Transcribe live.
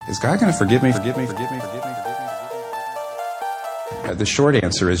Is God going to forgive me? The short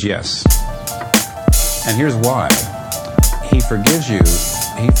answer is yes. And here's why. He forgives you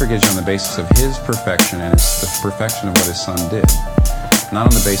on the basis of his perfection, and it's the perfection of what his son did. Not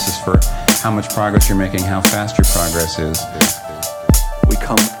on the basis for how much progress you're making, how fast your progress is. We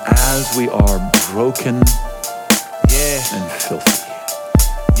come as we are, broken and filthy.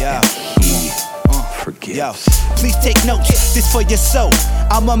 Yeah. And he forgives. Yo, please take notes, this for your soul.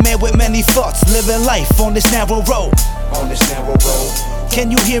 I'm a man with many thoughts, living life on this narrow road. Can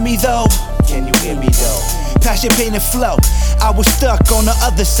you hear me though? Passion, pain, and flow. I was stuck on the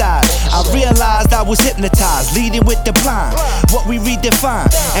other side. I realized I was hypnotized, leading with the blind. What we redefine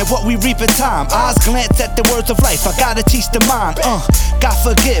and what we reap in time. Eyes glance at the words of life. I gotta teach the mind. God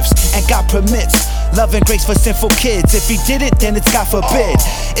forgives and God permits love and grace for sinful kids. If he did it, then it's God forbid.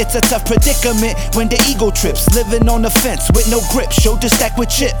 It's a tough predicament when the ego trips. Living on the fence with no grip, shoulder stacked with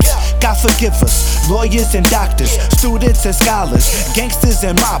chips. God forgive us, lawyers and doctors, students and scholars, gangsters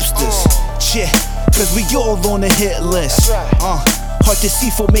and mobsters. Yeah, cause we all on the hit list. Hard to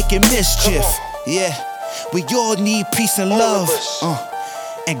see for making mischief. Yeah, we all need peace and love.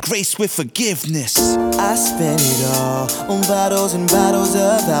 And grace with forgiveness. I spent it all on bottles and bottles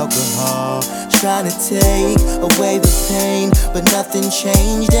of alcohol, trying to take away the pain, but nothing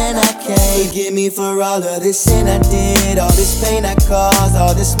changed and I can't. Forgive me for all of this sin I did, all this pain I caused,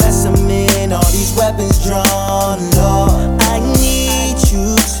 all this mess I'm in, all these weapons drawn. Lord, I need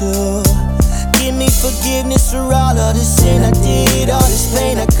you to give me forgiveness for all of the sin I did, all this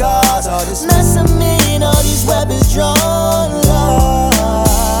pain I caused, all this mess I'm in, all these weapons drawn. Lord,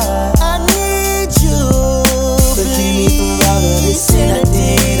 forgive me for all of this sin I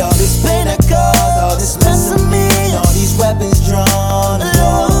did, all this pain I caused, all this mess I'm in, all these weapons drawn.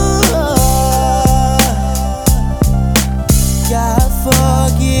 God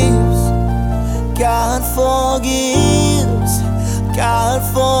forgives, God forgives, God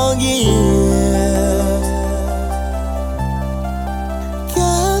forgives.